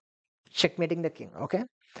queen checkmating the king. Okay,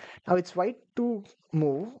 now it's white to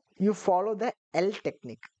move. You follow the L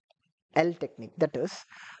technique. L technique, that is,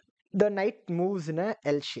 the knight moves in a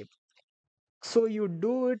L shape. So you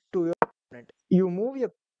do it to your opponent. You move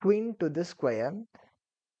your queen to the square.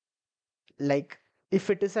 Like if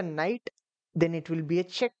it is a knight, then it will be a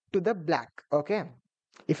check to the black. Okay.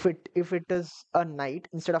 If it is a knight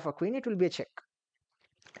instead of a queen, it will be a check.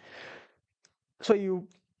 So you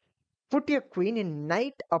put your queen in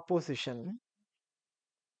knight opposition.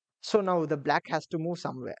 So now the black has to move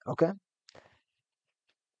somewhere. Okay.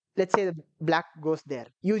 Let's say the black goes there.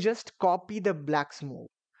 You just copy the black's move.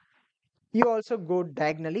 You also go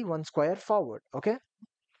diagonally one square forward. Okay.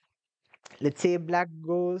 Let's say black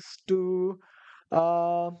goes to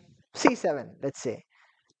uh, c7. Let's say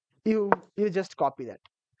you just copy that.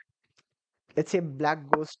 Let's say black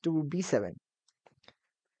goes to b7,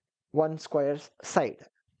 one square side.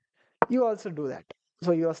 You also do that.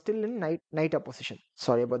 So you are still in knight opposition.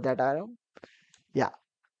 Sorry about that arrow. Yeah,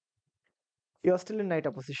 you are still in knight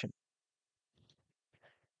opposition.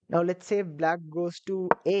 Now let's say black goes to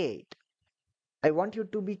a8. I want you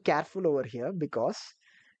to be careful over here, because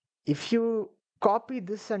if you copy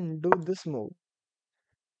this and do this move,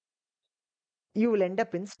 you will end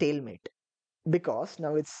up in stalemate, because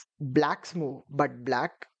now it's black's move, but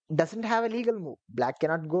black doesn't have a legal move. Black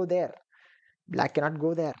cannot go there. Black cannot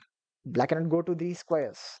go there. Black cannot go to these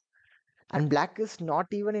squares. And black is not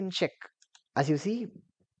even in check. As you see,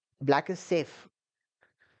 black is safe,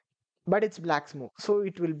 but it's black's move. So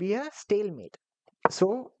it will be a stalemate.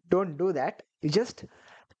 So don't do that. You just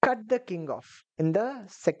cut the king off in the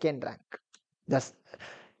second rank. Thus,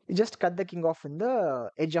 you just cut the king off in the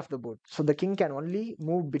edge of the board. So the king can only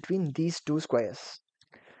move between these two squares.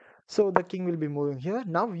 So the king will be moving here.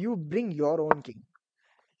 Now you bring your own king.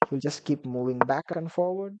 you'll just keep moving back and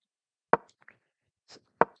forward.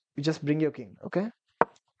 You just bring your king, okay?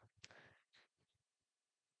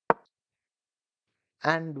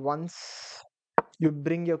 And once you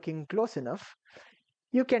bring your king close enough,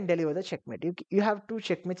 you can deliver the checkmate. You have two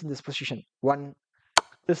checkmates in this position. One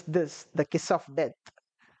is this, the kiss of death,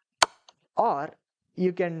 or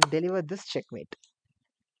you can deliver this checkmate.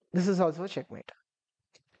 This is also a checkmate.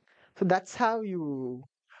 So that's how you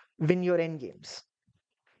win your end games.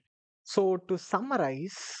 So to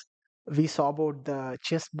summarize, we saw about the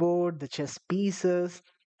chessboard, the chess pieces,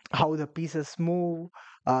 how the pieces move,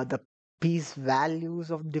 the piece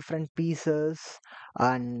values of different pieces,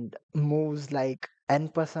 and moves like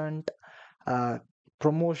En-passant, uh,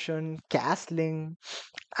 promotion, castling,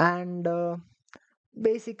 and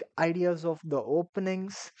basic ideas of the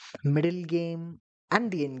openings, middle game, and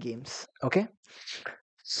the end games. Okay,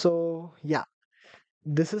 so yeah,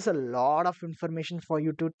 this is a lot of information for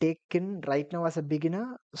you to take in right now as a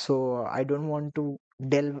beginner. So I don't want to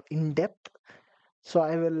delve in depth. So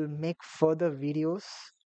I will make further videos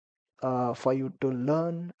for you to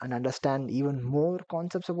learn and understand even more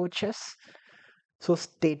concepts about chess. So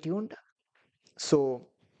stay tuned. So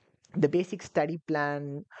the basic study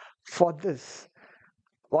plan for this,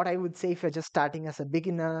 what I would say, if you're just starting as a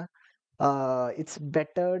beginner, it's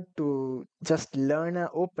better to just learn an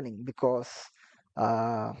opening, because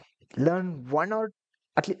uh, learn one or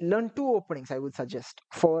at least learn two openings, I would suggest,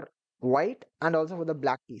 for white and also for the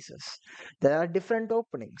black pieces. There are different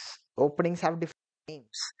openings. Openings have different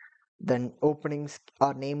names. Then openings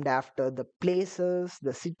are named after the places,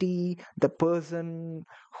 the city, the person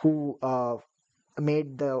who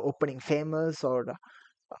made the opening famous, or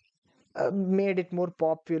made it more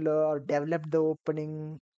popular, or developed the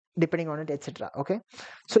opening, depending on it, etc. Okay,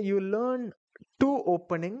 so you learn two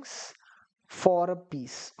openings for a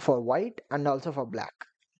piece, for white and also for black,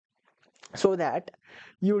 so that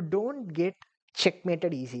you don't get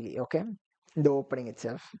checkmated easily. Okay, the opening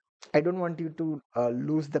itself, I don't want you to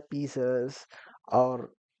lose the pieces,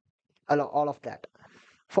 or all of that.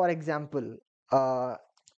 For example, uh,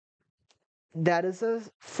 there is a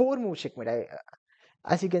four move checkmate.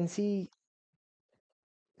 As you can see,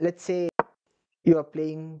 let's say you are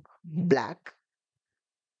playing black,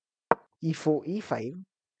 e4, e5.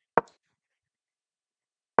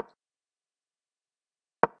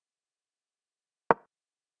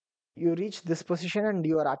 You reach this position and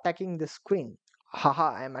you are attacking this queen.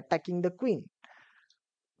 Haha, I am attacking the queen.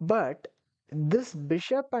 But this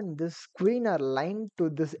bishop and this queen are lined to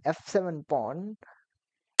this f7 pawn,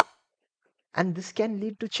 and this can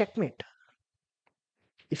lead to checkmate.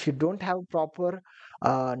 If you don't have proper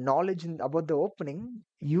knowledge about the opening,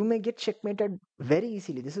 you may get checkmated very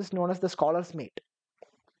easily. This is known as the scholar's mate.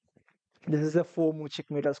 This is a four move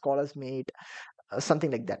checkmate or scholar's mate,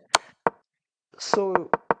 something like that. So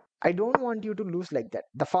I don't want you to lose like that.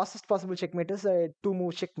 The fastest possible checkmate is a two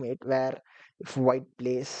move checkmate, where if white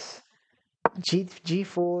plays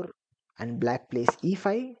g4 and black plays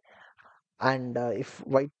e5, and if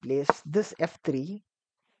white plays this f3,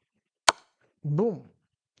 boom,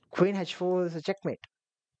 queen h4 is a checkmate.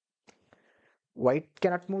 White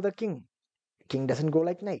cannot move the king. King doesn't go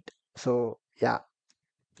like knight. So yeah,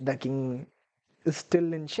 the king is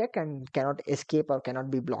still in check and cannot escape or cannot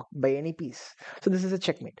be blocked by any piece. So this is a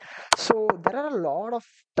checkmate. So there are a lot of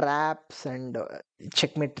traps and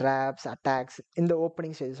checkmate traps, attacks in the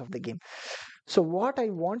opening stages of the game. So what I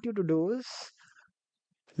want you to do is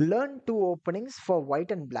learn two openings for white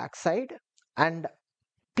and black side, and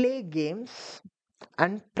play games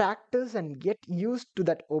and practice and get used to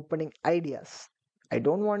that opening ideas. I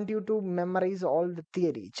don't want you to memorize all the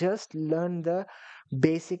theory. Just learn the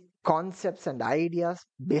basic concepts and ideas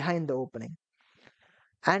behind the opening,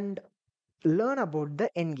 and learn about the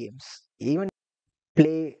end games. Even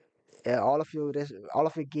play all of your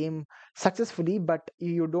game successfully, but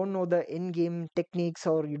you don't know the end game techniques,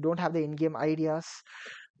 or you don't have the end game ideas,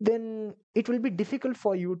 then it will be difficult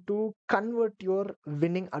for you to convert your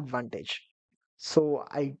winning advantage. So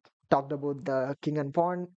I talked about the king and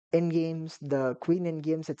pawn end games, the queen end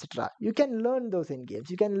games, etc. You can learn those end games.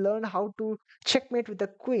 You can learn how to checkmate with a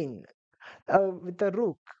queen, with a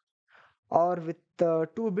rook, or with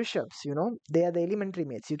two bishops. They are the elementary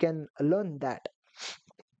mates. You can learn that,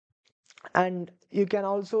 and you can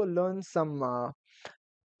also learn some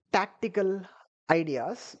tactical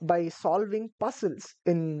ideas by solving puzzles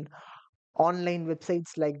in online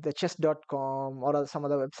websites like the chess.com or some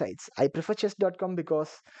other websites. I prefer chess.com because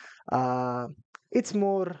uh, it's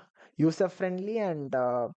more user friendly, and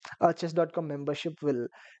a chess.com membership will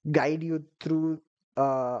guide you through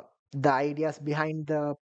uh, the ideas behind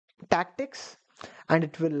the tactics. and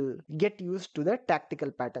it will get used to the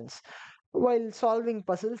tactical patterns. While solving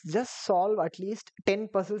puzzles, just solve at least 10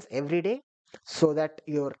 puzzles every day so that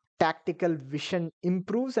your tactical vision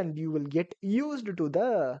improves and you will get used to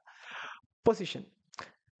the position.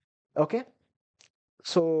 Okay,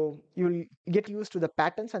 so you'll get used to the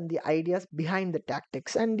patterns and the ideas behind the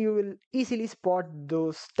tactics, and you will easily spot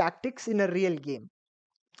those tactics in a real game.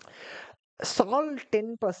 Solve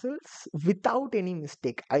 10 puzzles without any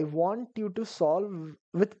mistake. I want you to solve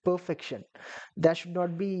with perfection. There should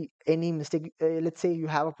not be any mistake. Let's say you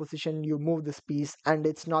have a position, you move this piece and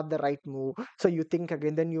it's not the right move, so you think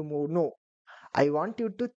again, then you move. No, I want you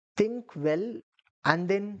to think well and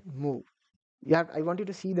then move. I want you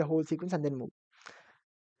to see the whole sequence and then move.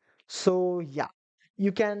 So yeah,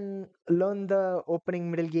 you can learn the opening,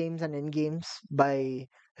 middle games, and end games by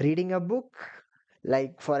reading a book.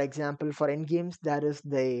 Like for example, for end games, there is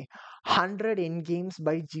the 100 End Games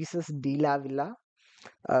by Jesus de la Villa,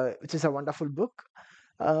 which is a wonderful book.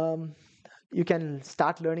 Um, you can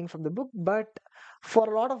start learning from the book, but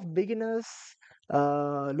for a lot of beginners,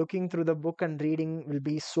 looking through the book and reading will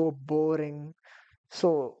be so boring.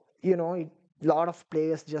 So, a lot of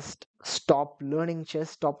players just stop learning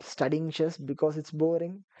chess, stop studying chess because it's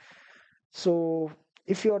boring. So,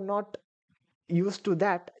 if you're not used to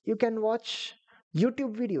that, you can watch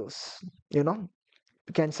YouTube videos. You know,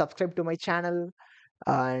 you can subscribe to my channel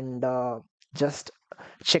and just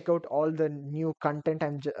check out all the new content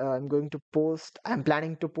I'm going to post. I'm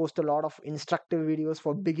planning to post a lot of instructive videos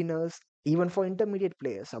for beginners, even for intermediate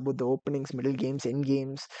players, about the openings, middle games, end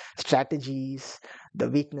games, strategies, the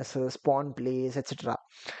weaknesses, pawn plays, etc.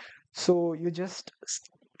 So you just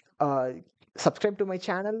uh, subscribe to my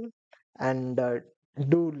channel and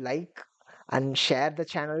do like and share the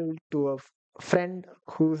channel to a friend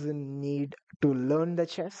who's in need to learn the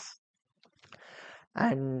chess.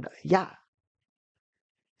 And yeah,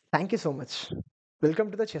 thank you so much.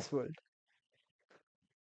 Welcome to the chess world.